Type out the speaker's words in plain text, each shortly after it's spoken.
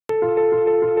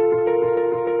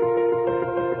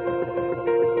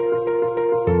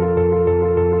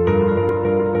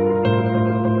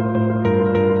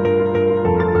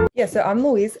Yeah, so I'm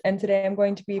Louise, and today I'm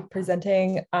going to be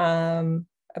presenting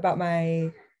about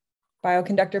my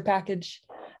bioconductor package,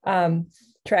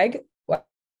 TREG,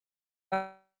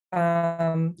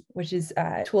 which is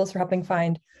tools for helping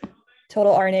find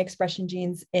total RNA expression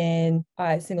genes in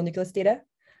single nucleus data.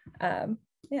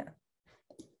 Yeah.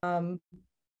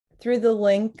 Through the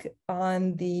link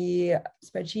on the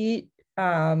spreadsheet,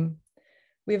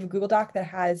 we have a Google Doc that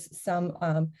has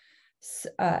some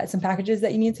packages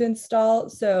that you need to install.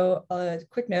 So a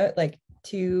quick note, like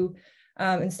to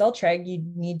install TREG, you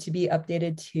need to be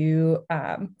updated to,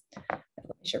 let me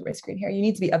share my screen here. You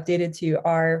need to be updated to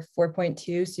R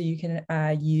 4.2 so you can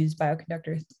use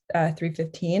bioconductor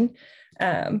 315.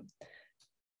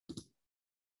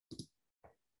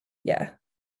 Yeah.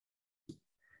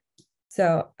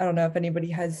 So I don't know if anybody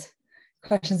has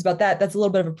questions about that. That's a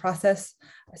little bit of a process.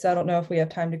 So I don't know if we have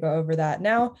time to go over that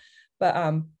now,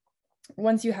 but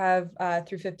once you have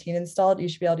 315 installed, you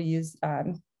should be able to use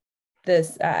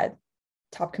this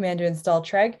top command to install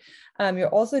TREG. You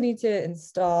also need to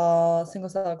install single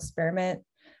cell experiment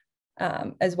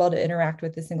as well to interact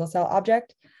with the single cell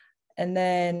object. And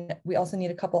then we also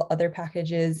need a couple other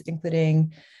packages,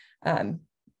 including pHeatmap,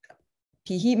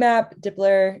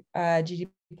 Dippler,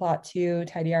 ggplot2,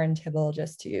 tidyr, and Tibble,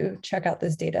 just to check out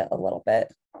this data a little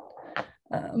bit.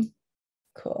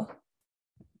 Cool.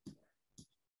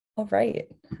 All right.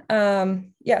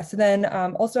 Yeah, so then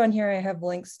also on here, I have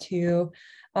links to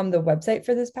the website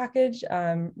for this package,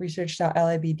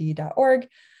 research.libd.org,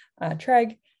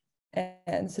 TREG.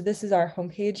 And so this is our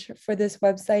homepage for this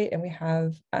website, and we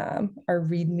have our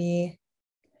README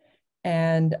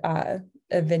and a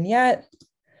vignette.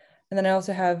 And then I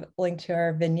also have a link to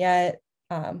our vignette,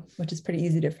 which is pretty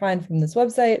easy to find from this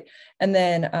website. And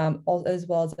then as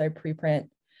well as our preprint.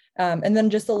 And then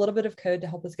just a little bit of code to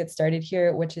help us get started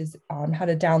here, which is how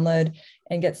to download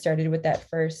and get started with that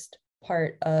first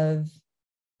part of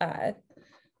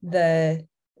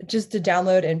just to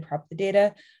download and prep the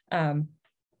data,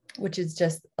 which is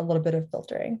just a little bit of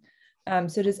filtering.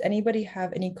 So does anybody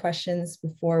have any questions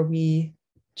before we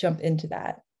jump into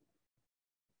that?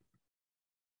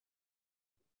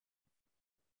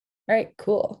 All right,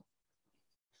 cool.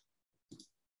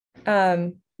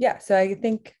 Yeah, so I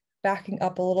think backing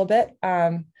up a little bit,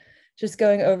 just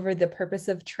going over the purpose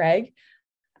of TREG.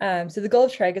 So the goal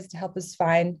of TREG is to help us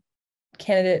find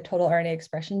candidate total RNA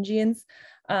expression genes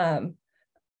in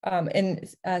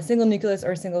single nucleus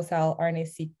or single cell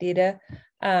RNA-seq data.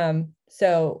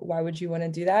 So why would you want to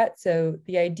do that? So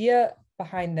the idea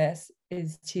behind this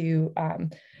is to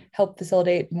help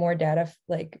facilitate more data,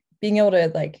 like being able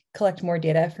to collect more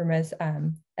data from a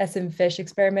SM fish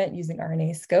experiment using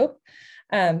RNA-seq.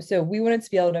 So we wanted to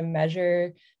be able to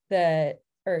measure or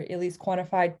at least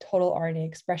quantify total RNA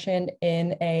expression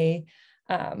in a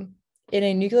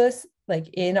nucleus, like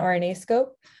in RNA-seq.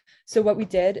 So what we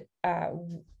did,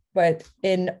 but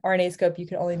in RNA-seq, you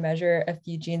can only measure a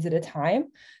few genes at a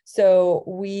time. So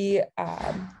we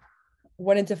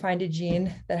wanted to find a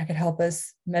gene that could help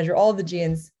us measure all of the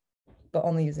genes, but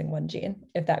only using one gene,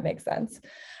 if that makes sense.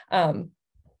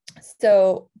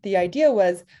 So the idea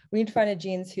was we need to find a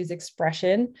gene whose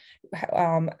expression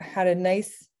had a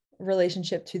nice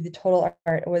relationship to the total,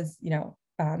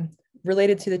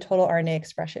 related to the total RNA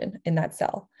expression in that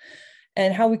cell.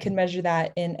 And how we can measure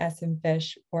that in SM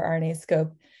fish or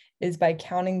RNA-seq is by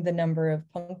counting the number of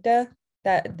puncta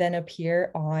that then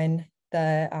appear on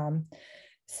the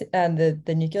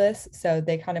nucleus. So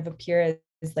they kind of appear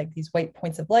as like these white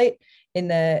points of light in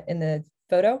the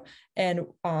photo, and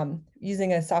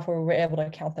using a software, we're able to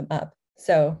count them up.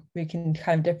 So we can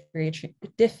kind of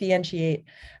differentiate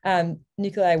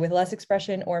nuclei with less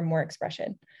expression or more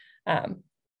expression.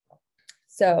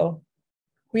 So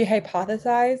we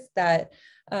hypothesized that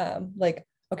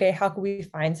okay, how can we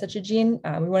find such a gene?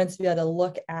 We wanted to be able to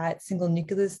look at single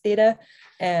nucleus data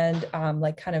and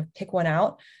kind of pick one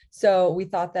out. So we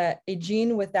thought that a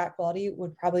gene with that quality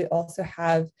would probably also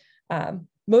have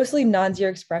mostly non-zero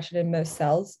expression in most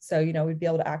cells. So, we'd be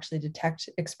able to actually detect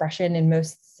expression in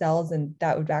most cells, and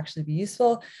that would actually be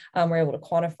useful. We're able to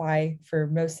quantify for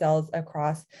most cells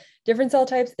across different cell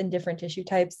types and different tissue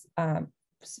types.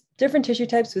 Different tissue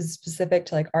types was specific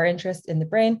to our interest in the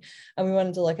brain. And we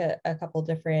wanted to look at a couple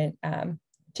different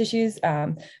tissues.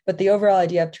 But the overall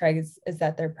idea of TREGs is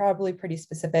that they're probably pretty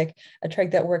specific. A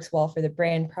TREG that works well for the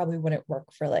brain probably wouldn't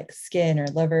work for skin or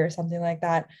liver or something like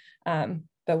that.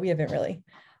 But we haven't really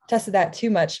tested that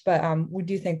too much, but we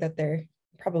do think that they're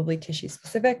probably tissue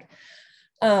specific.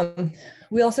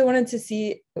 We also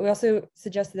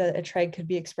suggested that a TREG could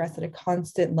be expressed at a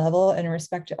constant level in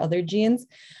respect to other genes.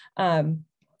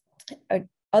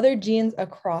 other genes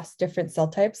across different cell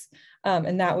types,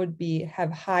 and that would be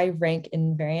have high rank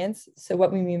invariance. So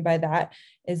what we mean by that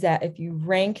is that if you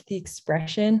rank the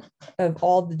expression of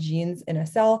all the genes in a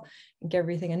cell and give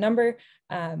everything a number,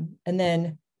 and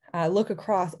then look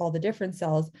across all the different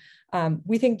cells,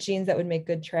 we think genes that would make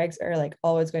good TREGs are like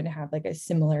always going to have like a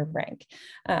similar rank.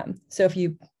 So if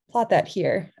you plot that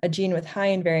here, a gene with high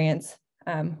invariance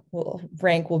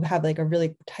will have like a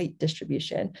really tight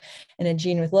distribution, and a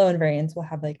gene with low invariance will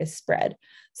have like a spread.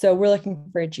 So we're looking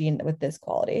for a gene with this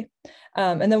quality.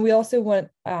 And then we also want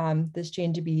this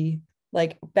gene to be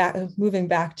like moving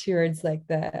back towards like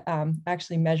the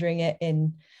actually measuring it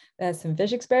in some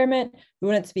fish experiment. We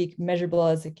want it to be measurable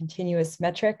as a continuous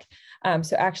metric.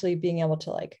 So actually being able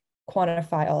to like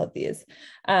quantify all of these.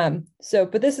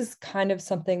 But this is kind of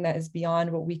something that is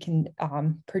beyond what we can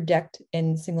predict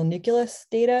in single nucleus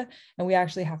data. And we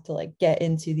actually have to like get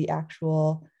into the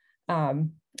actual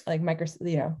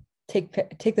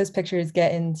take those pictures,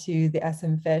 get into the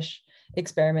SM fish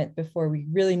experiment before we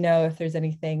really know if there's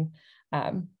anything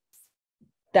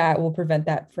that will prevent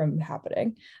that from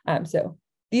happening. So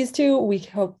these two, we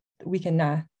hope we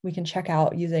can check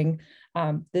out using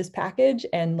this package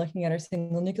and looking at our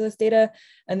single nucleus data.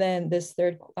 And then this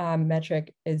third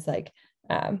metric is like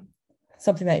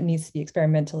something that needs to be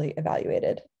experimentally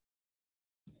evaluated.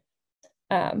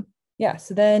 So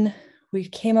then we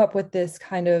came up with this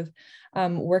kind of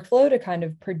workflow to kind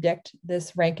of predict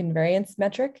this rank invariance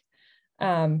metric.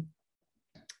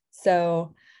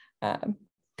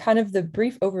 Kind of the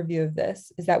brief overview of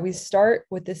this is that we start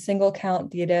with the single count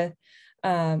data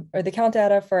or the count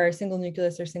data for our single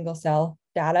nucleus or single cell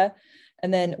data.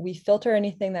 And then we filter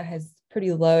anything that has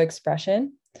pretty low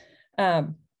expression.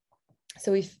 So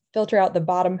we filter out the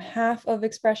bottom half of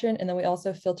expression, and then we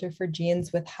also filter for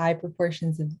genes with high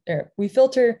proportions of, or we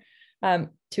filter to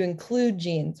include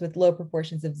genes with low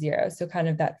proportions of 0. So kind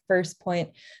of that first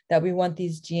point that we want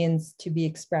these genes to be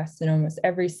expressed in almost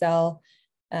every cell,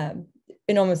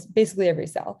 in almost basically every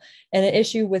cell. And an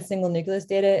issue with single nucleus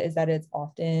data is that it's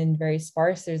often very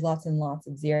sparse. There's lots and lots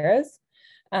of zeros.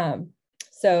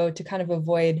 So to kind of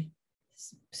avoid,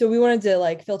 so we wanted to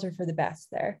like filter for the best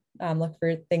there, look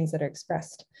for things that are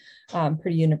expressed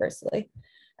pretty universally.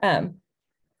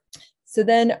 So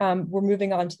then we're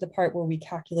moving on to the part where we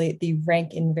calculate the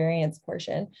rank invariance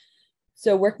portion.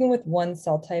 So working with one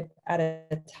cell type at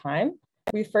a time,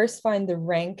 we first find the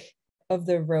rank of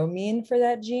the row mean for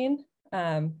that gene.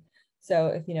 So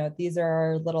if, these are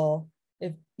our little,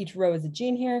 if each row is a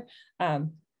gene here,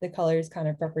 the colors kind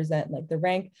of represent like the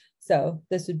rank. So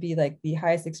this would be like the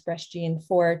highest expressed gene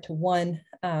 4 to 1,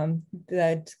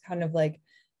 that kind of like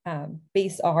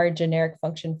base R generic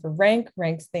function for rank,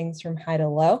 ranks things from high to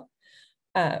low.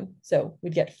 So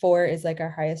we'd get 4 is like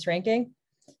our highest ranking.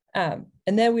 And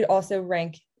then we'd also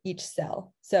rank each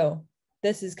cell. So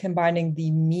this is combining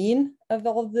the mean of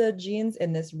all of the genes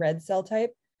in this red cell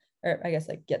type, or I guess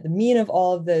like get the mean of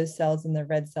all of those cells in the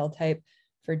red cell type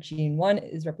for gene 1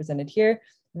 is represented here,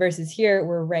 versus here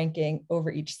we're ranking over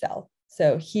each cell.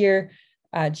 So here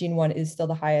gene 1 is still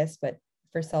the highest, but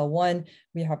for cell 1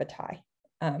 we have a tie.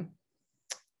 And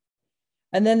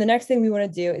then the next thing we want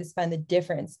to do is find the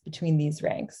difference between these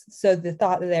ranks. So the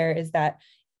thought there is that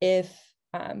if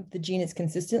the gene is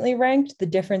consistently ranked, the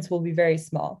difference will be very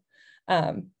small.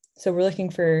 So we're looking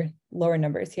for lower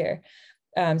numbers here.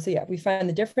 So yeah, we find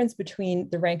the difference between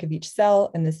the rank of each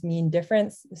cell and this mean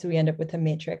difference. So we end up with a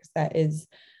matrix that is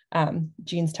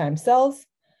genes times cells.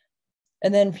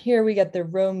 And then here we get the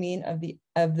row mean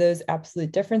of those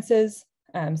absolute differences.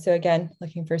 So again,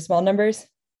 looking for small numbers,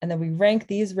 and then we rank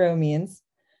these row means,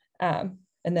 and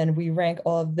then we rank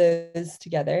all of those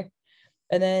together.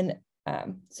 And then,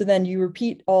 so then you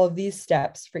repeat all of these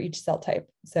steps for each cell type.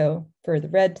 So for the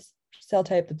red cell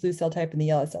type, the blue cell type, and the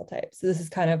yellow cell type. So this is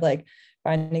kind of like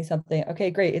finding something, okay,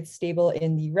 great, it's stable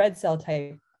in the red cell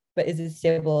type, but is it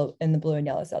stable in the blue and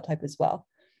yellow cell type as well?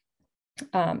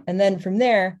 And then from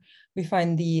there, we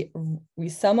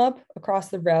sum up across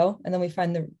the row, and then we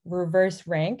find the reverse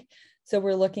rank. So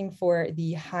we're looking for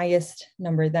the highest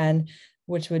number then,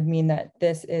 which would mean that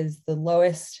this is the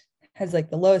lowest, has like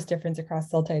the lowest difference across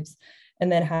cell types,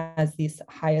 and then has the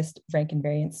highest rank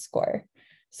invariance score.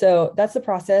 So that's the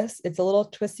process. It's a little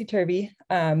twisty turvy,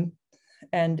 but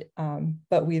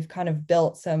we've kind of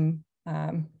built some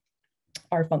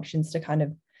R functions to kind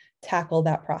of tackle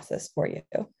that process for you.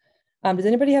 Does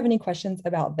anybody have any questions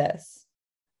about this?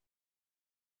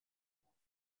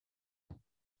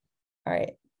 All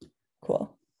right,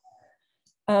 cool.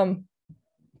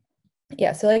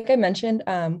 Yeah, so like I mentioned,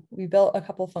 we built a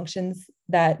couple functions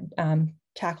that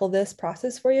tackle this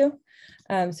process for you.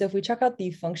 So if we check out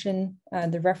the function,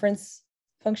 the reference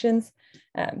functions,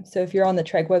 so if you're on the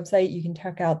TREG website, you can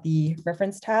check out the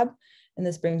reference tab, and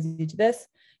this brings you to this.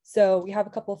 So we have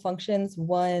a couple of functions.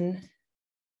 One,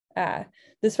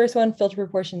 this first one, filter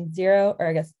proportion 0, or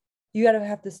I guess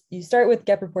you start with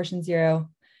get proportion 0,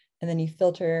 and then you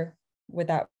filter with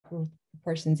that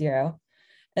proportion 0.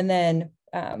 And then,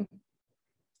 so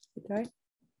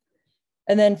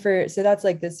that's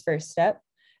like this first step.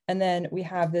 And then we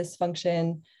have this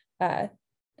function,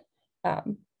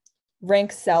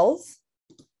 rank cells,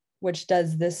 which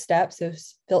does this step. So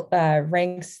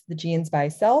ranks the genes by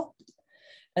cell.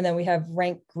 And then we have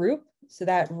rank group. So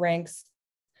that ranks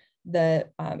the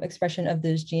expression of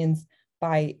those genes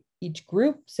by each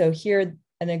group. So here,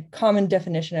 and a common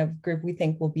definition of group we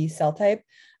think will be cell type,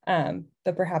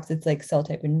 but perhaps it's like cell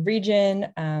type and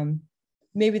region.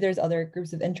 Maybe there's other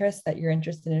groups of interest that you're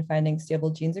interested in finding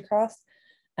stable genes across.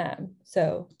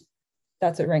 So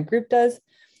that's what rank group does.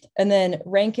 And then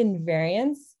rank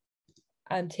invariance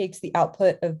takes the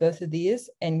output of both of these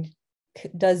and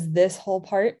does this whole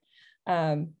part.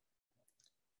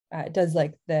 It does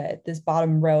like this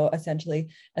bottom row essentially,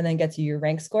 and then gets you your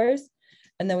rank scores.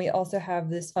 And then we also have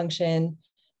this function,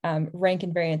 rank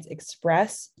invariance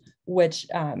express, which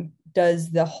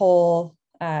does the whole,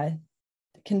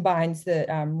 combines the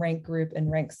rank group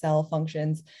and rank cell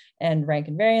functions and rank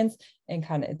invariance, and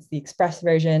kind of it's the express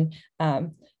version,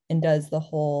 and does the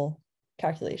whole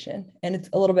calculation. And it's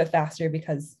a little bit faster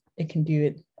because it can do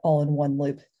it all in one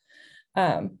loop.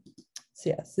 So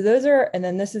yeah, so those are, and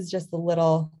then this is just a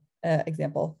little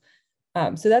example.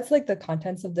 So that's like the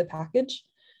contents of the package.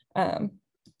 Yeah,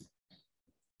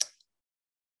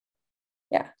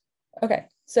 okay.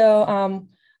 So I'm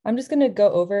just gonna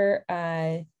go over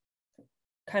kind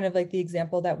of like the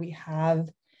example that we have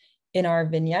in our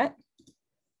vignette.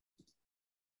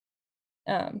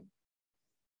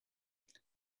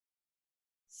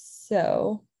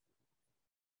 So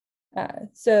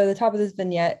the top of this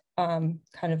vignette kind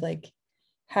of like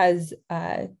has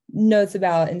notes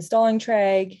about installing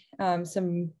TREG,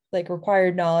 some like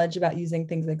required knowledge about using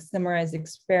things like summarized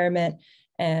experiment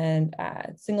and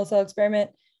single cell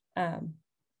experiment. I'm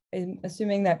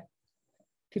assuming that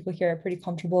people here are pretty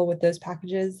comfortable with those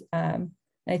packages. And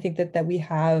I think that we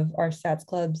have our stats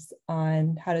clubs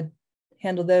on how to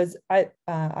handle those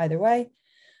either way.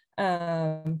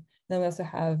 Then we also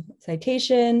have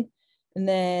citation. And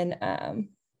then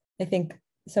I think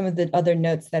some of the other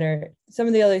notes that are, some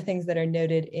of the other things that are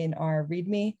noted in our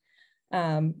README.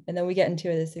 And then we get into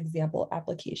this example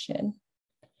application.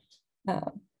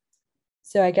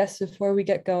 So I guess before we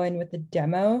get going with the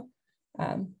demo,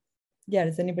 yeah,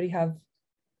 does anybody have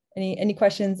any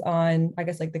questions on, I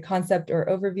guess, like the concept or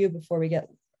overview before we get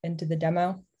into the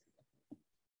demo?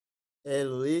 Hey,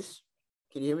 Luis,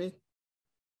 can you hear me?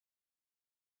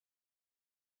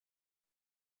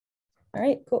 All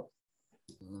right, cool.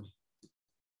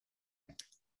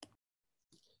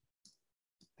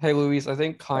 Hey, Luis, I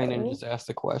think Kynan just asked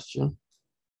a question.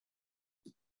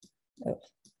 Oh.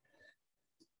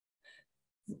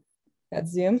 Got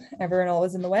Zoom. Everyone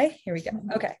always in the way. Here we go.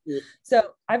 Okay.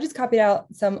 So I've just copied out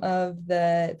some of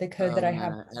the code that I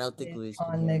have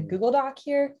on the Google Doc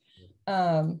here.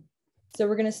 So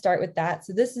we're going to start with that.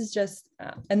 So this is just,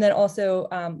 and then also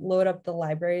load up the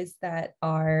libraries that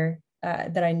are,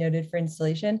 that I noted for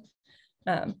installation.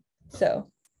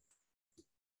 So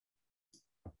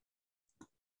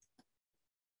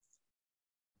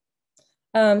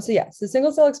yeah, so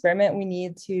single cell experiment, we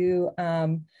need to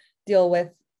deal with,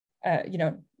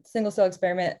 single cell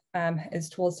experiment is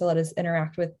tools to let us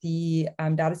interact with the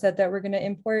data set that we're going to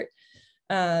import.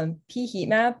 P heat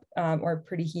map or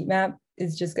pretty heat map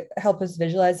is just help us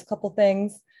visualize a couple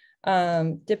things.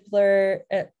 Dipler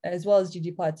as well as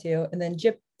ggplot2, and then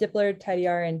Dipler,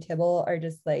 tidyr, and Tibble are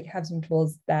just like have some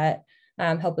tools that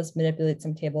help us manipulate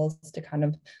some tables to kind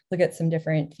of look at some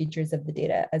different features of the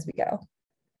data as we go.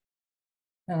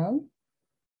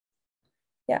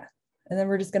 Yeah, and then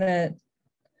we're just gonna,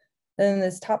 then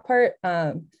this top part,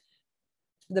 the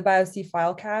BioC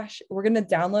file cache, we're gonna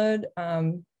download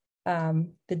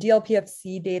the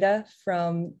DLPFC data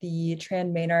from the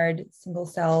Tran-Maynard single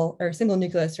cell, or single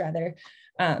nucleus rather,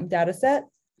 data set.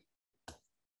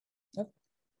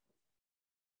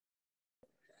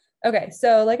 Okay,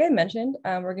 so like I mentioned,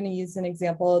 we're gonna use an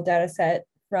example data set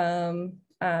from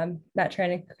Matt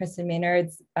Tran and Kristen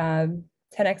Maynard's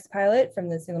 10x pilot from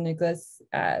the single nucleus.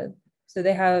 So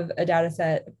they have a data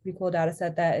set, a pretty cool data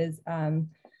set that is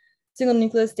single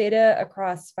nucleus data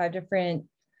across 5 different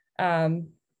human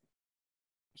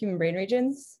brain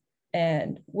regions.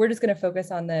 And we're just going to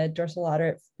focus on the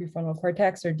dorsolateral prefrontal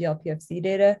cortex or DLPFC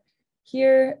data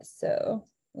here. So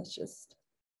let's just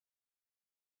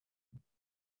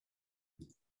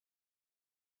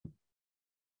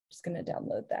going to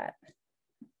download that.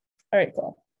 All right,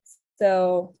 cool.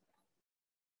 So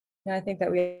now I think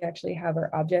that we actually have our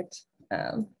object.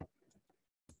 All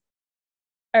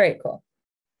right, cool.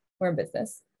 We're in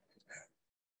business.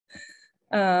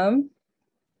 Okay,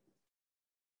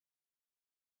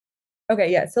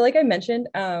 yeah, so like I mentioned,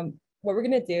 what we're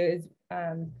gonna do is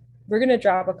we're gonna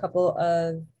drop a couple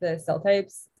of the cell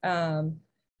types.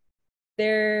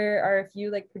 There are a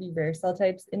few like pretty rare cell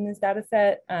types in this data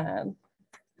set.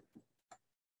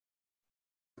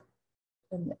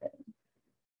 And then,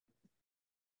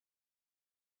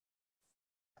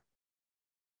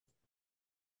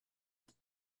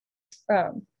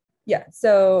 yeah,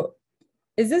 so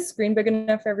is this screen big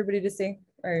enough for everybody to see?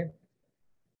 Or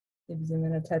maybe zoom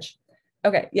in a touch.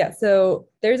 Okay, yeah, so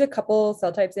there's a couple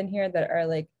cell types in here that are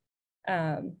like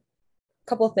a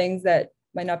couple things that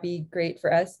might not be great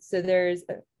for us. So there's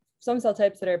some cell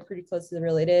types that are pretty closely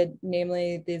related,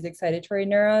 namely these excitatory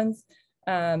neurons.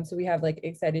 So we have like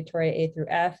excitatory A through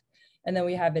F, and then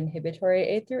we have inhibitory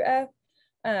A through F.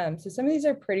 So some of these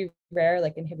are pretty rare,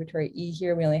 like inhibitory E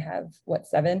here, we only have, what,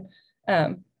 7?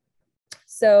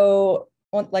 So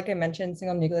like I mentioned,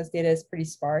 single nucleus data is pretty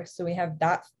sparse. So we have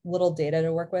that little data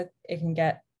to work with. It can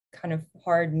get kind of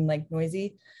hard and like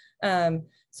noisy. So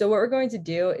what we're going to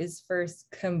do is first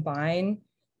combine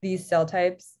these cell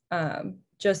types.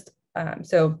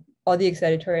 So all the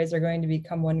excitatories are going to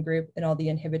become one group and all the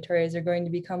inhibitories are going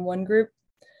to become one group.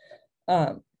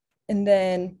 And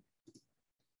then,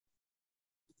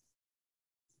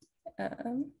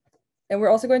 and we're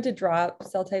also going to drop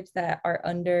cell types that are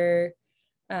under,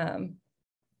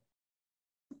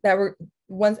 that we're,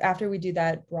 once after we do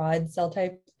that broad cell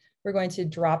type, we're going to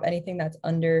drop anything that's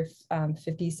under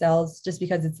 50 cells, just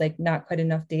because it's like not quite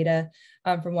enough data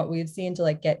from what we've seen to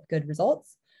like get good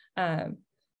results.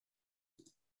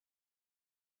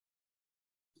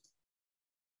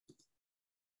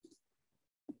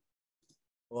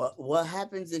 What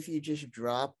happens if you just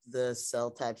drop the cell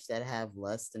types that have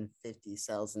less than 50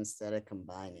 cells instead of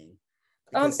combining?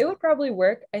 It would probably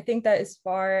work. I think that as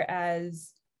far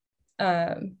as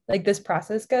like this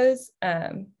process goes,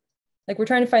 like we're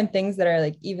trying to find things that are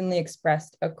like evenly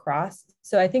expressed across.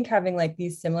 So I think having like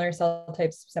these similar cell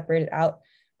types separated out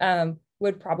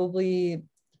would probably,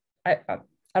 I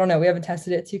don't know, we haven't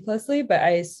tested it too closely, but I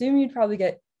assume you'd probably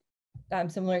get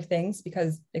similar things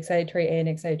because excitatory A and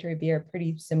excitatory B are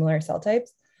pretty similar cell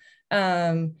types.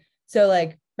 So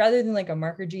like rather than like a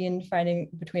marker gene, finding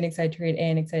between excitatory A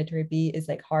and excitatory B is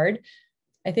like hard.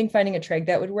 I think finding a TREG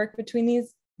that would work between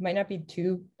these might not be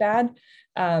too bad,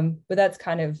 but that's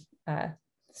kind of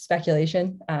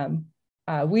speculation.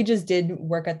 We just did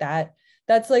work at that.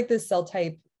 That's like the cell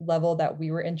type level that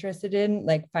we were interested in,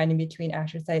 like finding between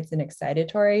astrocytes and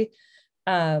excitatory,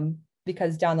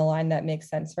 because down the line that makes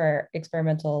sense for our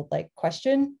experimental like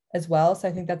question as well. So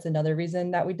I think that's another reason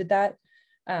that we did that.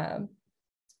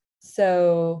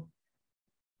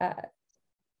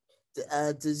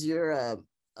 Does your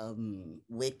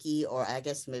wiki, or I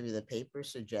guess maybe the paper,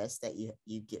 suggest that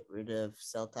you get rid of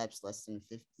cell types less than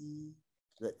 50,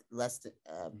 less than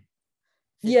 50?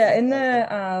 Yeah, in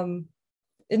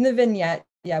the vignette,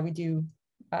 yeah, we do.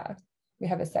 We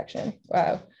have a section.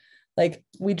 Wow, like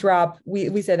we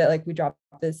say that like we drop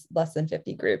this less than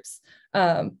 50 groups.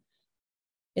 In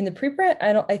the preprint,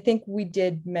 I think we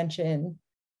did mention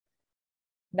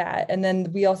that, and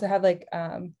then we also have like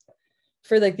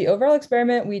for like the overall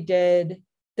experiment, we did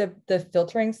the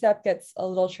filtering step gets a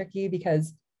little tricky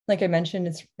because, like I mentioned,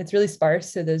 it's really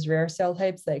sparse. So those rare cell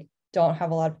types like don't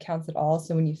have a lot of counts at all.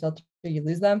 So when you filter, you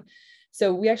lose them.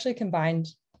 So we actually combined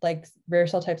like rare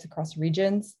cell types across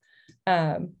regions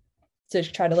to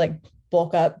try to like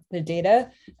bulk up the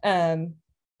data. But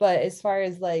as far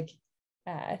as like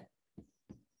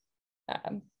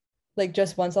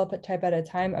just one cell type at a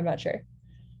time, I'm not sure.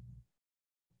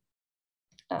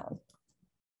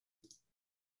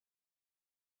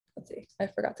 Let's see, I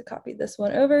forgot to copy this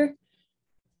one over,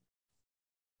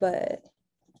 but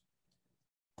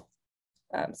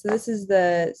so this is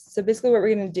so basically what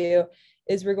we're going to do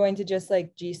is we're going to just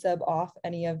like G sub off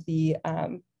any of the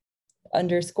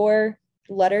underscore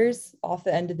letters off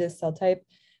the end of this cell type,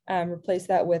 replace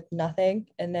that with nothing,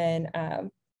 and then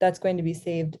that's going to be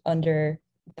saved under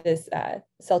this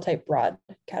cell type broad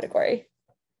category.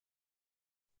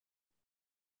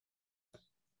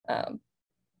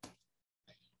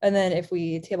 And then if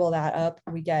we table that up,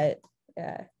 we get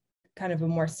kind of a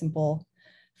more simple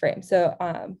frame. So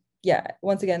yeah,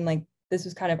 once again, like this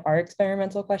was kind of our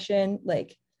experimental question,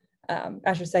 like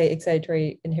astrocyte,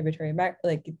 excitatory, inhibitory,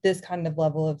 like this kind of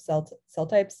level of cell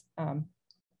types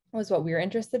was what we were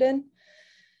interested in.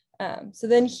 So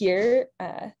then here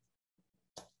I'm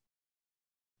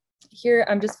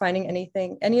just finding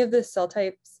any of the cell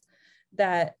types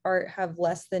that have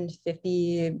less than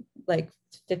 50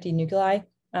 nuclei.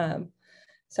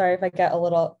 Sorry if I get a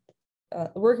little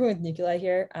working with nuclei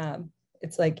here.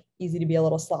 It's like easy to be a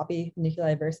little sloppy,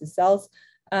 nuclei versus cells.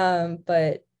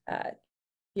 But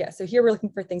yeah, so here we're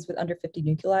looking for things with under 50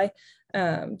 nuclei.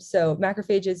 So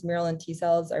macrophages, mural, and T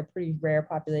cells are pretty rare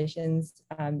populations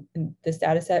in this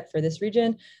data set for this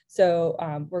region. So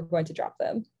we're going to drop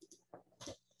them.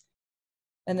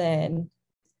 And then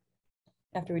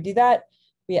after we do that,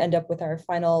 we end up with our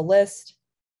final list.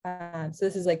 So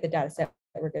this is like the data set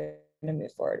that we're going to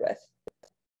move forward with.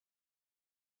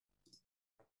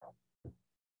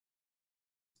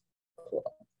 Cool.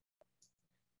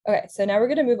 Okay, so now we're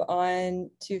going to move on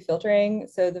to filtering.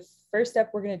 So the first step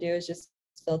we're going to do is just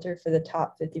filter for the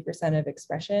top 50% of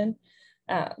expression.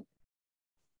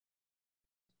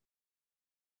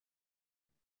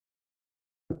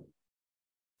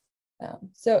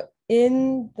 So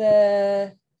in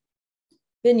the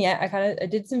vignette, I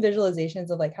did some visualizations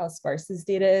of like how sparse this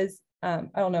data is. I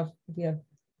don't know if we have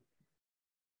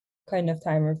quite enough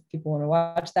time or if people want to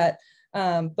watch that.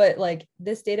 But like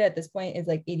this data at this point is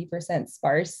like 80%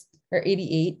 sparse or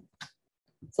 88.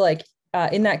 So like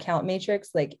in that count matrix,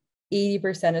 like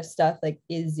 80% of stuff like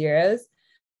is zeros.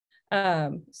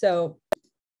 So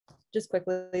just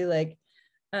quickly, like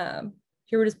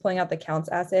here we're just pulling out the counts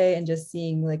assay and just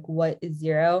seeing like what is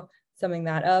zero, summing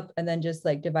that up, and then just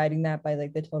like dividing that by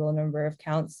like the total number of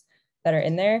counts that are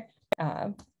in there.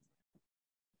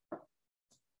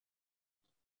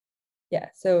 Yeah,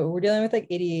 so we're dealing with like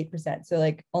 88%. So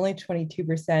like only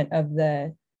 22% of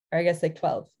the, or I guess like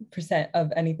 12%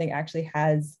 of anything actually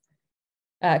has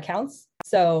counts.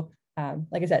 So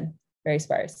like I said, very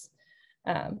sparse.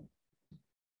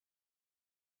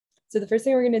 So the first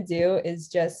thing we're going to do is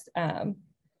just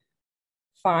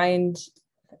find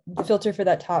the filter for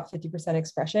that top 50%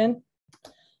 expression.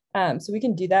 So we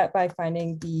can do that by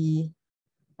finding the,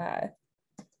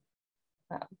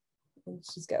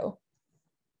 let's just go.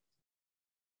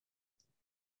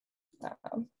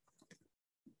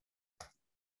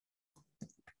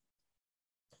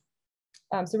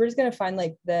 So we're just going to find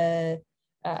like the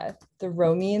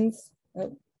row means.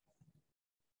 Oh.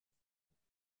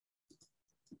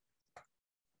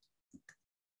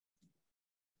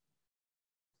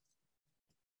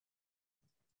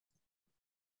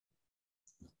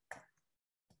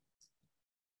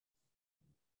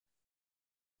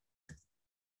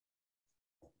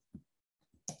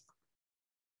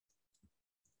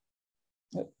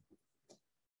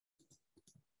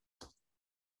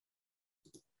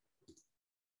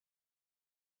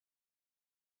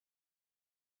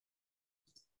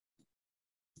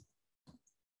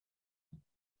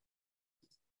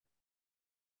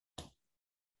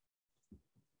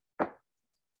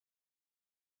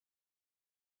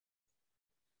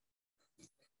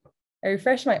 I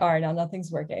refreshed my R, now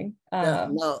nothing's working.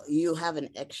 No, you have an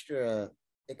extra,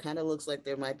 it kind of looks like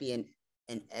there might be an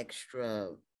extra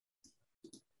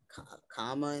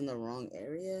comma in the wrong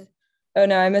area. Oh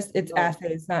no, I missed, it's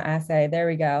assay, it's not assay. There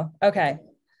we go. Okay.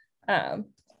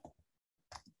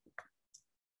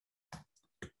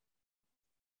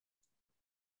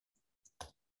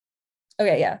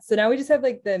 Okay, yeah. So now we just have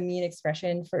like the mean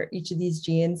expression for each of these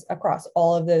genes across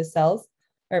all of those cells,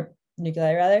 or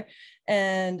nuclei rather.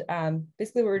 And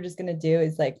basically what we're just gonna do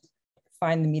is like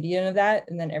find the median of that.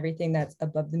 And then everything that's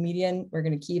above the median, we're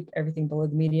gonna keep. Everything below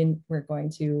the median, we're going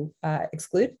to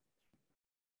exclude.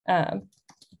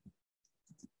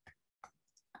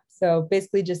 So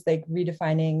basically just like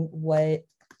redefining what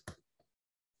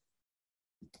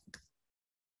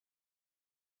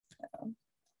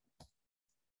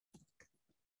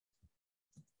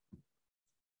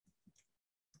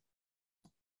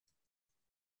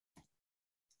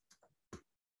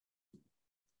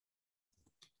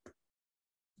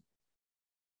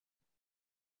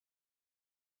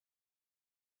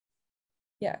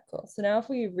yeah, cool. So now if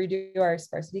we redo our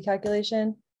sparsity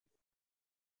calculation,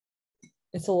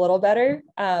 it's a little better,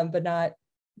 but not,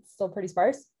 it's still pretty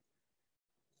sparse.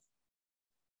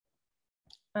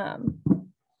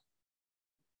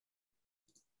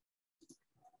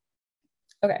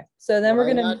 Okay, so then we're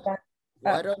gonna move on.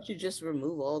 Why don't you just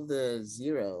remove all the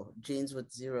genes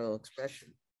with zero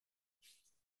expression?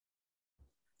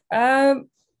 Yeah,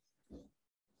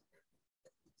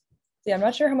 I'm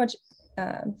not sure how much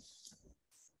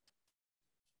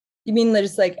You mean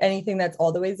just like anything that's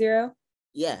all the way 0?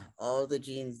 Yeah, all the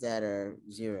genes that are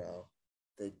 0,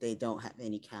 they don't have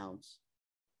any counts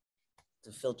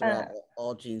to filter out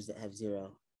all genes that have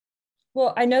 0.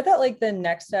 Well, I know that like the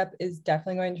next step is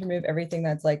definitely going to remove everything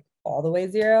that's like all the way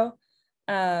 0.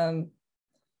 So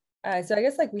I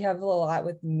guess like we have a lot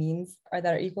with means that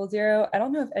are equal 0. I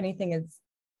don't know if anything is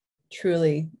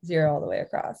truly 0 all the way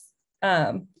across.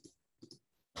 I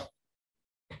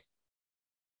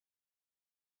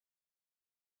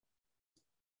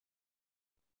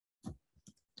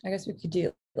guess we could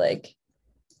do like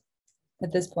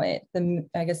at this point,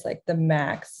 I guess like the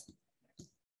max.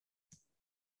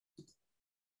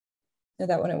 No,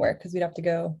 that wouldn't work because we'd have to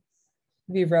go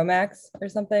be row max or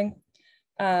something.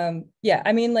 Yeah,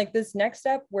 I mean like this next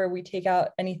step where we take out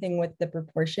anything with the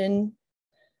proportion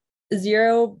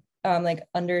 0, like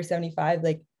under 75,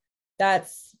 like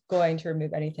that's going to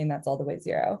remove anything that's all the way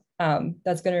 0.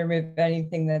 That's going to remove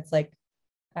anything that's like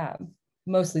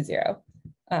mostly 0,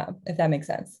 if that makes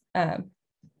sense.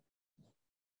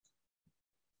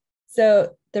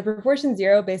 So the proportion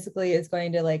 0 basically is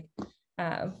going to like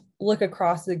look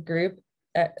across the group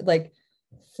at, like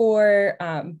for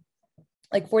the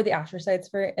astrocytes,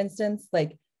 for instance,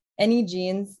 like any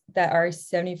genes that are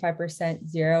 75%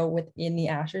 0 within the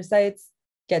astrocytes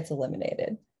gets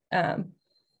eliminated.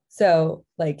 So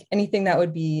like anything that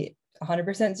would be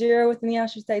 100% 0 within the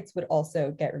astrocytes would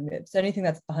also get removed. So anything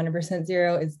that's 100%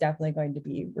 0 is definitely going to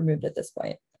be removed at this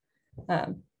point.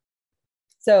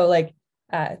 So like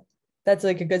that's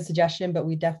like a good suggestion, but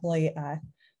we definitely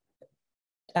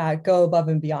go above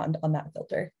and beyond on that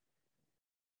filter.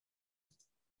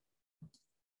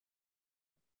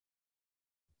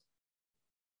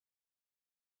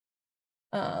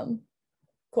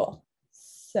 Cool.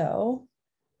 So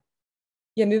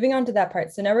yeah, moving on to that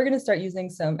part. So now we're going to start using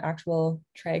some actual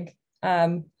TREG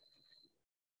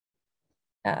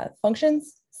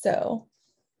functions. So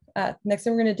next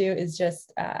thing we're going to do is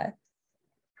just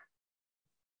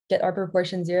get our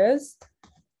proportion zeros.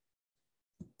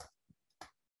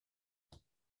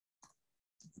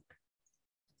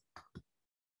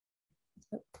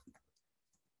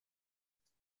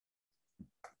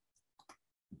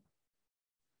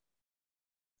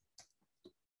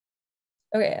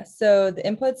 Okay, so the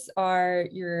inputs are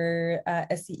your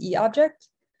SCE object,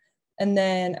 and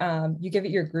then you give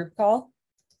it your group call.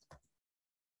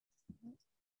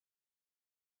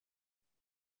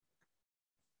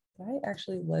 Did I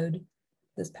actually load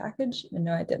this package?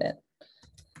 No, I didn't.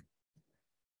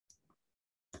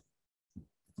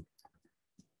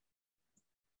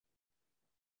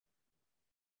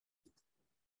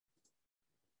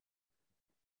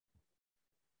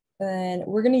 Then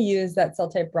we're going to use that cell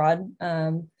type broad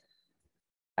column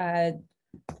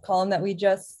that we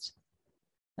just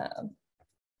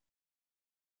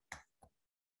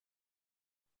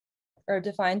or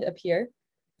defined up here.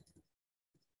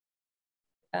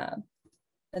 And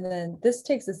then this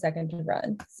takes a second to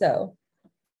run. So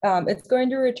it's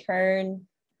going to return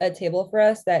a table for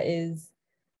us that is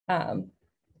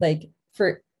like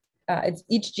for it's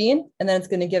each gene, and then it's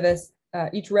going to give us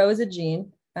each row is a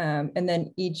gene, and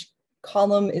then each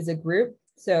column is a group.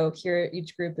 So here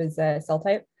each group is a cell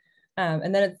type,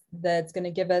 and then that's going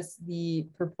to give us the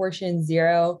proportion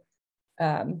 0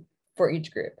 for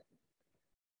each group.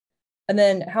 And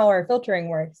then how our filtering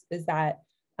works is that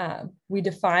we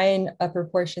define a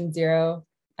proportion 0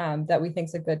 that we think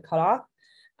is a good cutoff.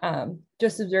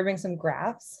 Just observing some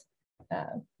graphs.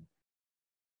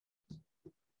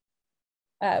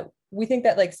 We think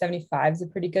that like 75 is a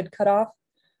pretty good cutoff.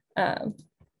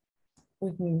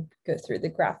 We can go through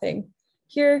the graphing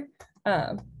here.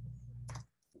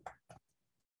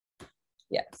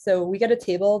 Yeah, so we get a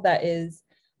table that is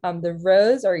the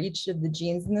rows are each of the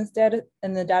genes in this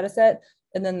data set,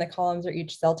 and then the columns are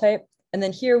each cell type. And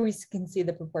then here we can see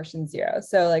the proportion 0.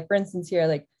 So like for instance here,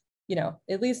 like, you know,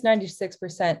 at least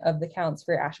 96% of the counts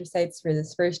for astrocytes for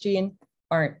this first gene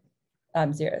aren't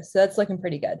 0. So that's looking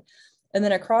pretty good. And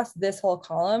then across this whole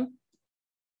column,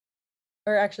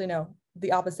 or actually no,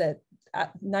 the opposite,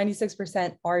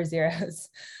 96% are zeros.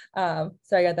 So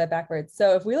I got that backwards.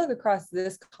 So if we look across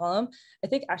this column, I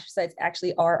think astrocytes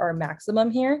actually are our maximum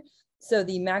here. So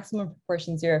the maximum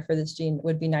proportion 0 for this gene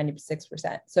would be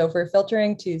 96%. So if we're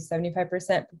filtering to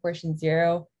 75% proportion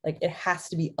 0, like it has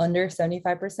to be under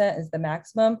 75% is the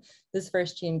maximum, this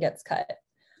first gene gets cut.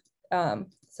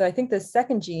 So I think the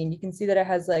second gene, you can see that it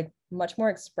has like much more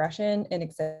expression in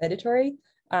excitatory,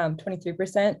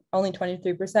 23%, only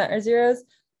 23% are zeros,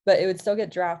 but it would still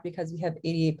get dropped because we have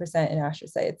 88% in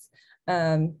astrocytes.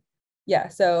 Yeah,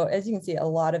 so as you can see, a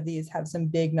lot of these have some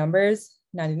big numbers,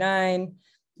 99,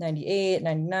 98,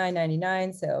 99,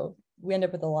 99. So we end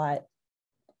up with a lot.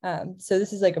 So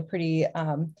this is like a pretty,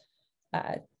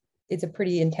 it's a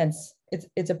pretty intense,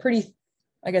 it's a pretty,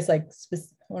 I guess, like,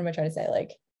 what am I trying to say?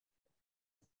 Like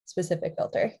specific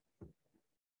filter.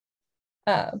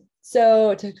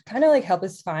 So to kind of like help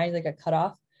us find like a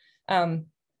cutoff, I'm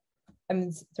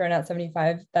throwing out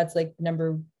 75. That's like the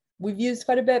number we've used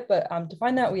quite a bit, but to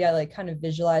find that, we like kind of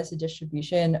visualize the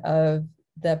distribution of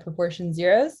the proportion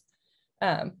zeros.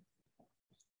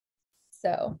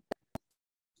 So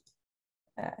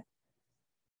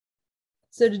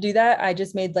to do that, I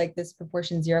just made like this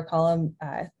proportion zero column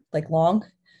like long.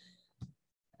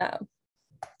 Prop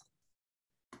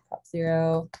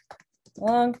zero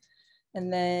long,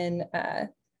 and then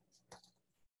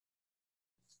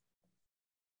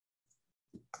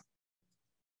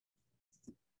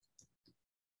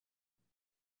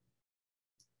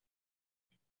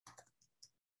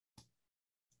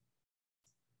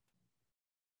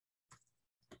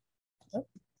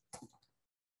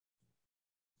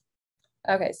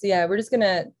okay, so yeah, we're just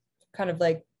gonna kind of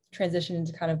like transition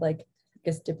into kind of like, I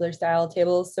guess, Dippler style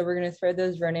tables. So we're gonna throw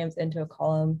those row names into a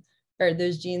column, or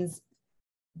those gene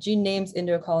names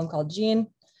into a column called gene,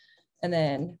 and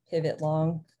then pivot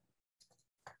long.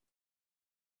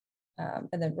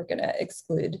 And then we're gonna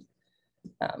exclude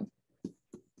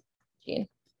gene,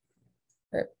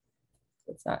 or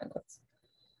it's not in quotes.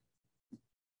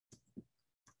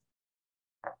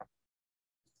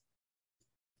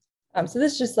 So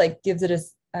this just like gives it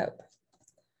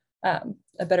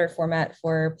a better format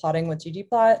for plotting with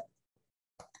ggplot.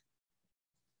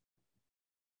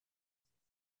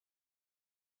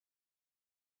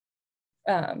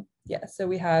 Yeah, so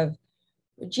we have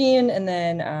gene, and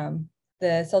then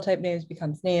the cell type names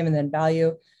becomes name and then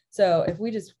value. So if we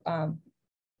just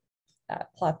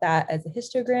plot that as a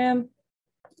histogram,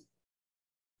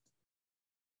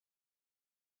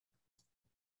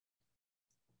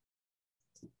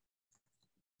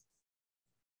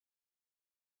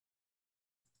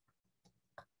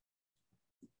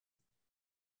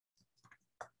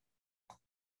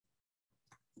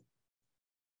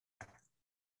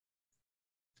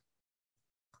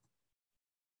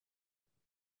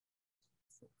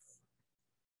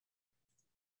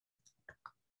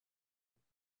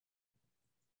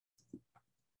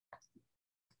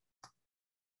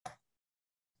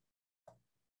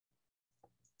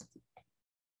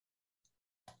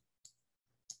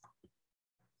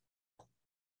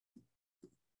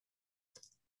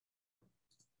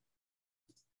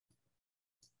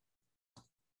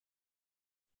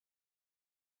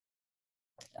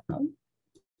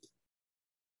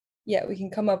 yeah, we can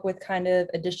come up with kind of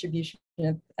a distribution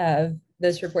of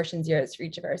those proportion zeros for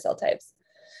each of our cell types.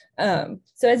 So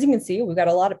as you can see, we've got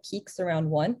a lot of peaks around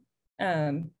 1.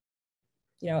 You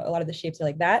know, a lot of the shapes are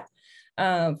like that.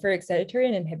 For excitatory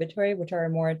and inhibitory, which are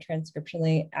more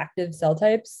transcriptionally active cell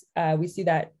types, we see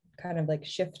that kind of like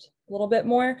shift a little bit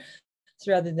more.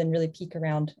 So rather than really peak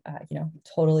around, you know,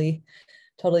 totally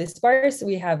sparse,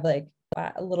 we have like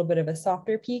a little bit of a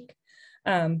softer peak.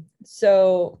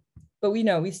 But we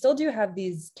know we still do have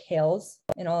these tails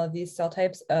in all of these cell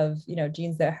types of, you know,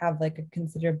 genes that have like a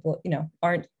considerable, you know,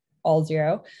 aren't all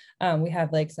 0. We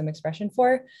have like some expression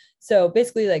for. So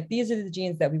basically, like, these are the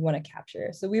genes that we want to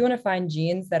capture. So we want to find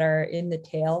genes that are in the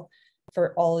tail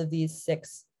for all of these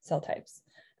 6 cell types.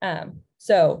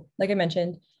 So like I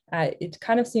mentioned, it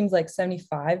kind of seems like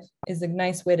 75 is a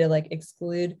nice way to like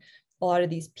exclude a lot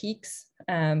of these peaks.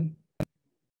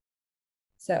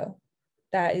 So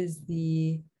that is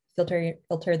the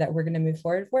filter that we're going to move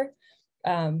forward for.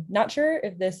 Not sure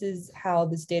if this is how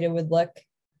this data would look,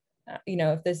 you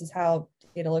know, if this is how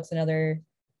data looks in other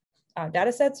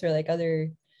data sets or like other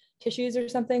tissues or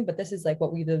something, but this is like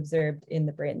what we've observed in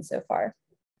the brain so far.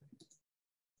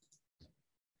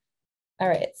 All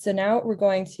right, so now we're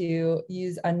going to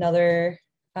use another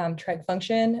TREG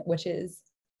function, which is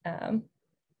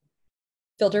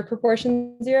filter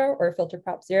proportion 0 or filter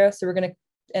prop 0. So we're going to,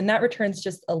 and that returns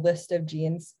just a list of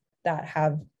genes that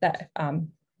have that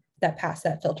pass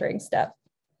that filtering step.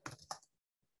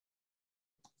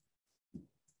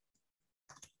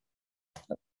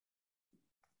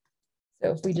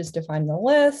 So if we just define the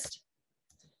list,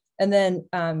 and then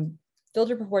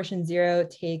filter proportion 0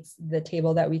 takes the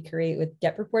table that we create with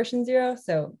get proportion 0.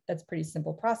 So that's a pretty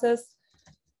simple process.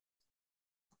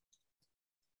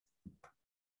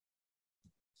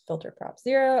 Filter prop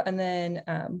 0, and then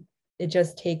it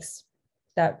just takes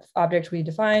that object we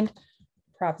defined,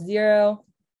 prop 0,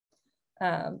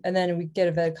 and then we get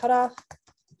a bit of cutoff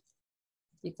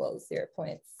equals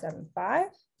 0.75.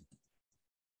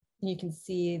 And you can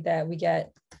see that we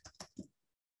get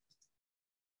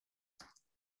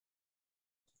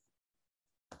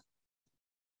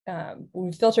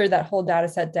we filtered that whole data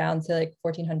set down to like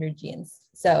 1,400 genes.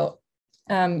 So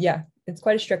yeah, it's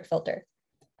quite a strict filter.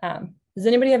 Does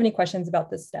anybody have any questions about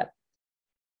this step?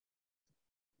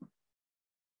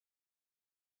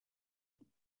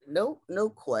 No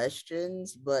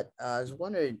questions, but I was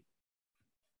wondering,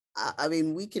 I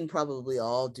mean, we can probably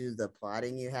all do the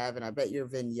plotting you have, and I bet your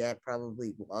vignette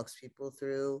probably walks people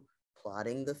through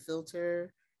plotting the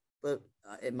filter, but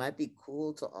it might be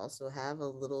cool to also have a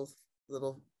little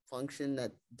function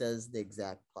that does the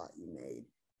exact plot you made.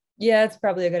 Yeah, it's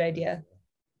probably a good idea.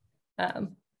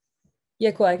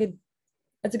 Yeah, cool.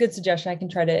 That's a good suggestion. I can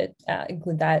try to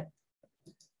include that.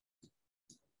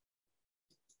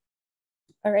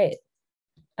 All right.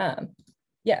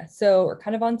 Yeah, so we're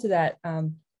kind of on to that.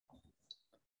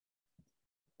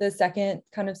 The second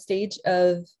kind of stage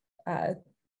of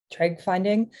TREG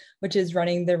finding, which is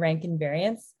running the rank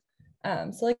invariance.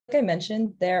 So like I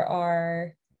mentioned, there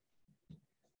are,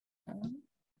 let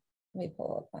me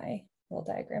pull up my little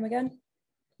diagram again.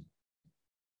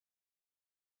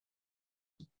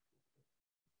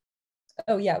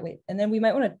 Oh yeah, wait, and then we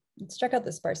might want to, let's check out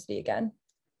the sparsity again.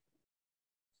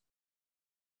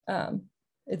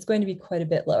 It's going to be quite a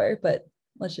bit lower, but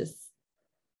let's just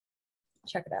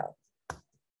check it out.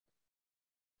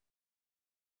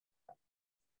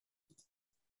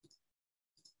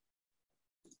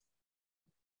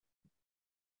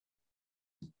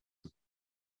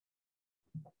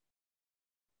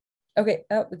 Okay,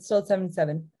 oh, it's still at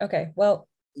 77. Okay, well,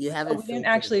 you haven't we didn't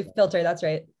actually filter, that's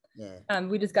right. Yeah.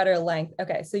 We just got our length.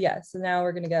 Okay, so yeah, so now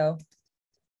we're gonna go.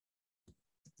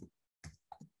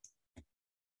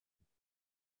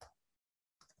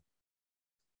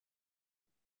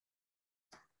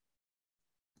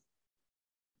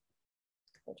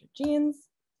 Filter genes.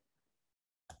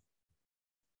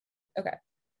 Okay.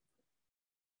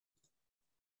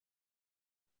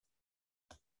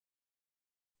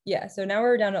 Yeah, so now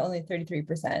we're down to only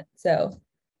 33%. So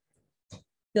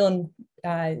feeling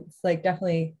it's like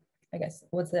definitely, I guess,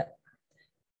 what's that?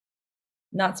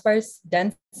 Not sparse,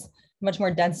 dense, much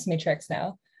more dense matrix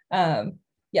now.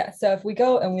 Yeah, so if we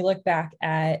go and we look back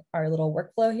at our little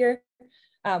workflow here,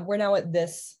 we're now at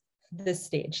this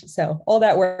stage. So all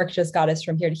that work just got us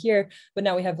from here to here, but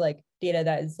now we have like data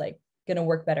that is like gonna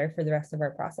work better for the rest of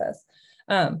our process.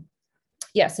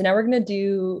 Yeah, so now we're gonna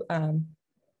do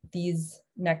these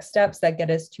next steps that get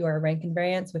us to our rank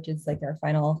invariance, which is like our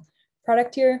final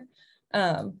product here.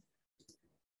 Yeah,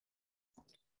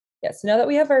 so now that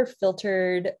we have our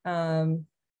filtered SCE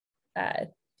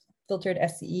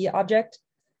object,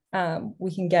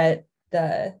 we can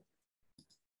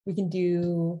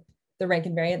do the rank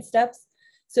invariance steps.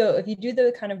 So if you do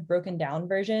the kind of broken down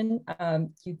version,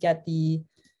 you get the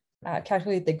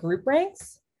calculate the group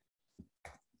ranks.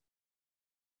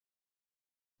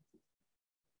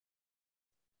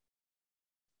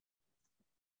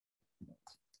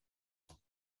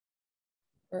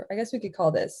 Or I guess we could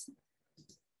call this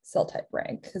cell type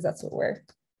rank because that's what we're.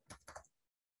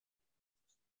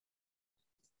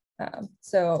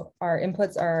 So our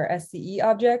inputs are our SCE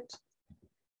object,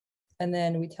 and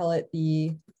then we tell it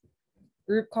the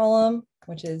group column,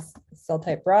 which is cell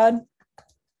type broad.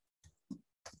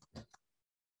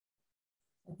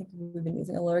 I think we've been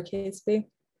using a lowercase b.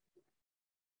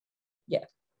 Yeah.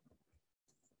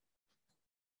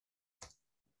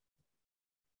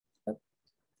 Oh.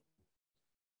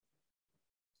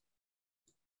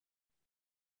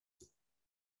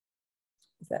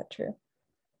 Is that true?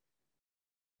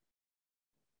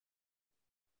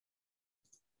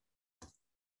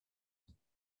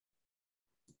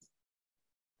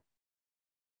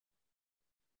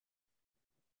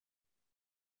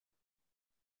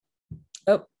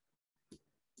 Oh,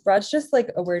 broad's just like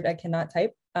a word I cannot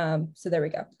type. So there we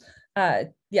go.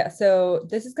 Yeah, so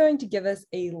this is going to give us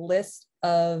a list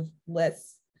of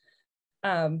lists.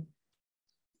 All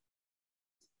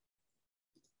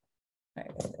right,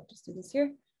 I'll just do this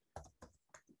here.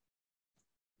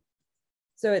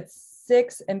 So it's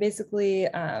 6, and basically,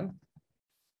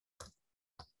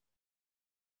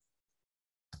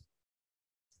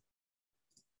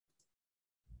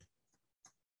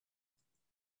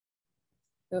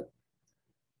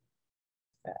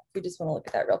 we just want to look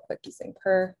at that real quick using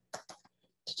per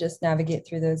to just navigate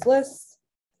through those lists.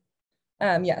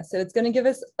 Yeah, so it's going to give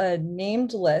us a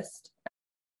named list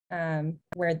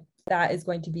where that is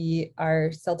going to be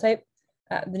our cell type.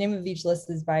 The name of each list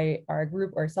is by our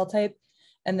group or cell type.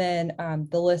 And then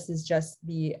the list is just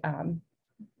the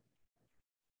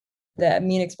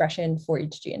mean expression for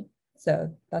each gene.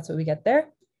 So that's what we get there.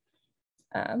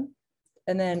 And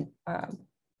then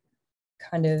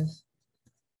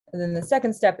and then the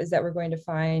second step is that we're going to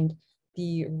find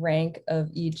the rank of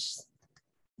each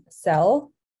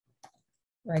cell,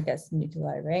 or I guess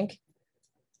nuclei rank.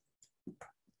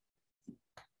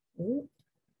 Ooh.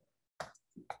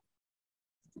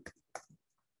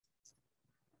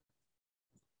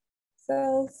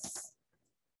 Cells.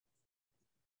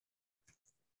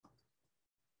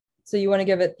 So you want to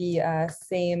give it the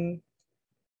same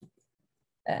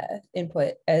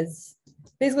input as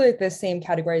basically like the same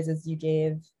categories as you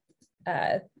gave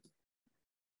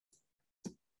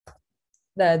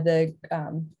the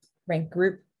rank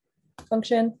group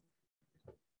function.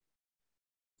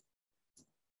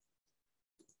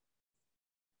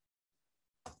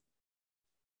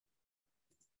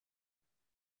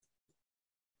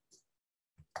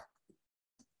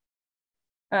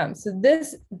 So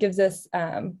this gives us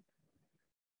a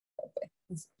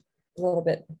little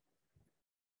bit,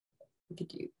 we could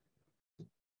do,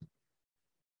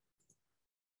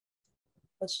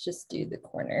 let's just do the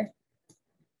corner.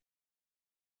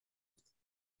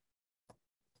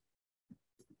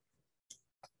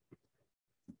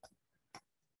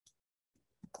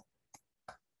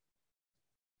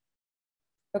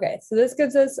 Okay, so this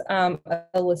gives us a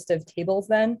list of tables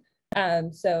then.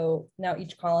 So now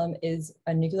each column is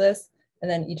a nucleus,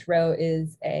 and then each row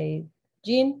is a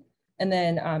gene. And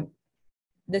then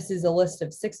this is a list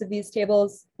of 6 of these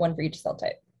tables, 1 for each cell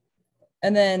type.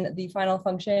 And then the final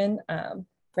function,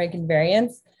 Rank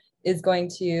Invariance, is going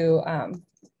to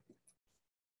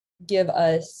give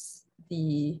us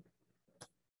the,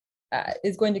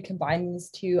 is going to combine these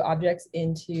 2 objects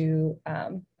into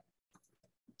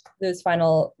those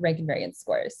final Rank Invariance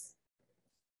scores.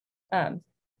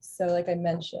 So like I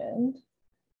mentioned,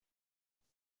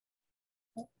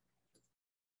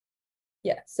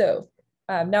 yeah, so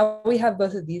now we have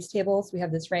both of these tables. We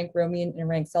have this rank row mean and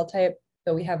rank cell type,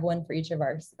 but we have 1 for each of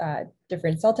our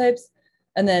different cell types.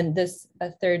 And then this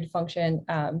third function,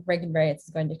 Rank Invariance,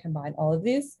 is going to combine all of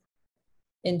these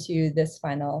into this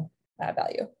final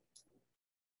value.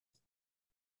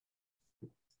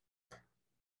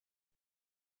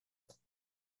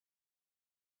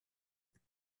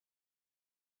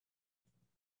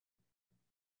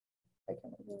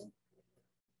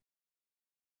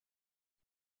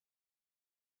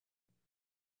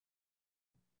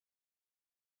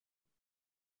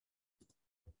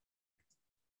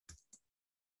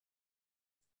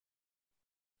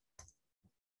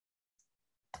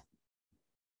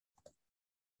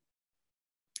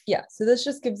 Yeah, so this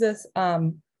just gives us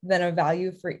then a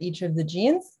value for each of the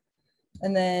genes.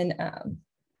 And then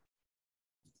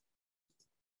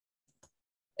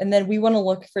we want to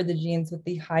look for the genes with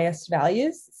the highest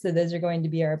values. So those are going to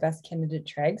be our best candidate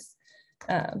TREGs.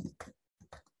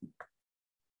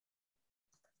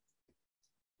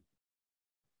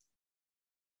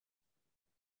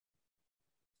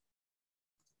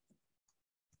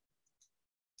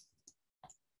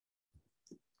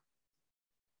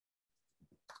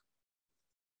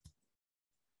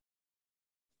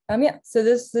 Yeah, so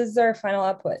this is our final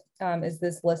output, is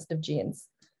this list of genes.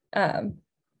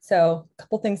 So a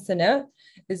couple things to note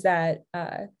is that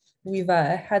we've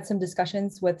had some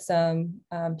discussions with some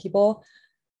people.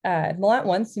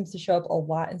 MALAT1 seems to show up a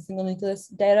lot in single nucleus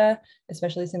data,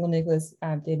 especially single nucleus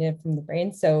data from the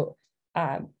brain. So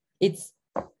it's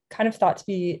kind of thought to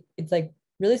be, it's like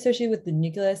really associated with the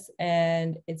nucleus,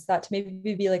 and it's thought to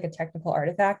maybe be like a technical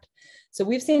artifact. So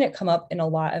we've seen it come up in a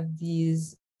lot of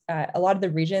these, a lot of the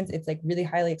regions. It's like really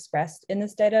highly expressed in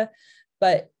this data,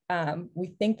 but we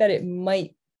think that it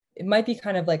might be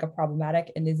kind of like a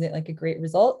problematic and isn't like a great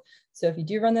result. So if you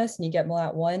do run this and you get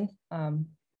MALAT1,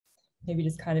 maybe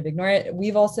just kind of ignore it.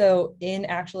 We've also, in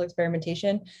actual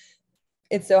experimentation,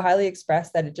 it's so highly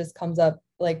expressed that it just comes up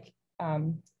like,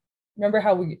 remember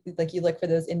how you look for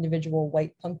those individual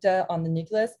white puncta on the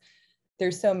nucleus?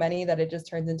 There's so many that it just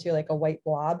turns into like a white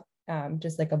blob,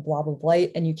 just like a blob of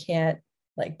light, and you can't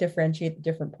like differentiate the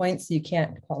different points. So you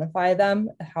can't quantify them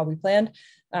how we planned.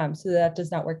 So that does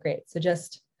not work great. So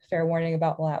just fair warning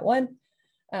about MALAT1.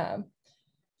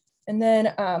 And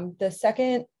then the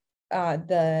second, I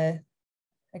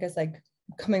guess like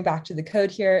coming back to the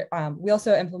code here, we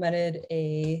also implemented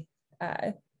a,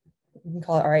 we can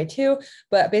call it RA2,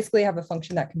 but basically have a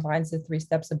function that combines the 3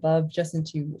 steps above just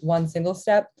into one single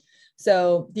step.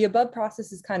 So the above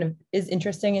process is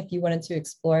interesting if you wanted to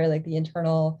explore like the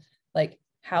internal, like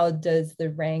how does the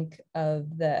rank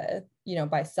of the,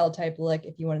 by cell type look,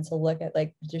 if you wanted to look at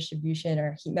like distribution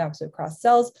or heat maps across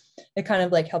cells, it kind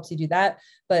of like helps you do that.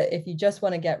 But if you just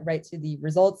want to get right to the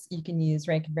results, you can use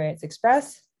Rank Invariance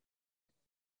Express,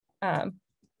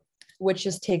 which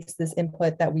just takes this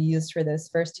input that we used for those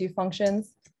first 2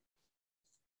 functions.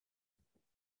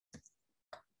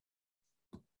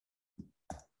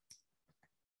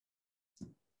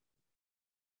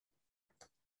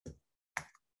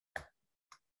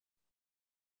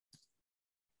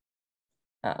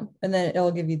 And then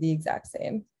it'll give you the exact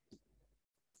same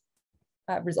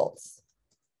results.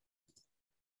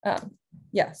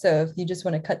 Yeah, so if you just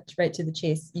want to cut right to the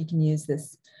chase, you can use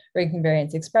this rank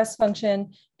invariance express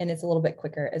function, and it's a little bit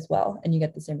quicker as well, and you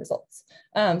get the same results.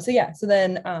 So yeah, so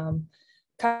then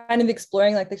kind of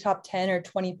exploring like the top 10 or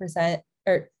 20%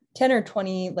 or 10 or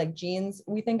 20 like genes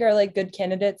we think are like good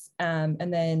candidates.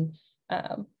 And then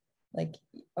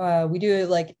we do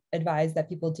like advise that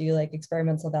people do like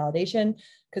experimental validation,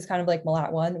 because kind of like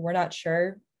MALAT1, we're not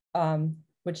sure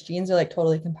which genes are like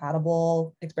totally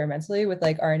compatible experimentally with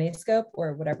like RNA-seq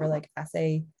or whatever like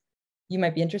assay you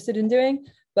might be interested in doing.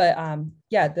 But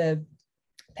yeah, the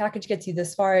package gets you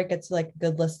this far. It gets like a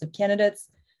good list of candidates.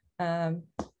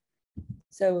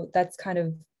 So that's kind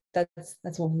of,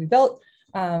 that's what we built.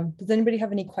 Does anybody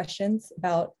have any questions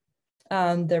about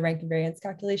the rank invariance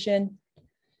calculation?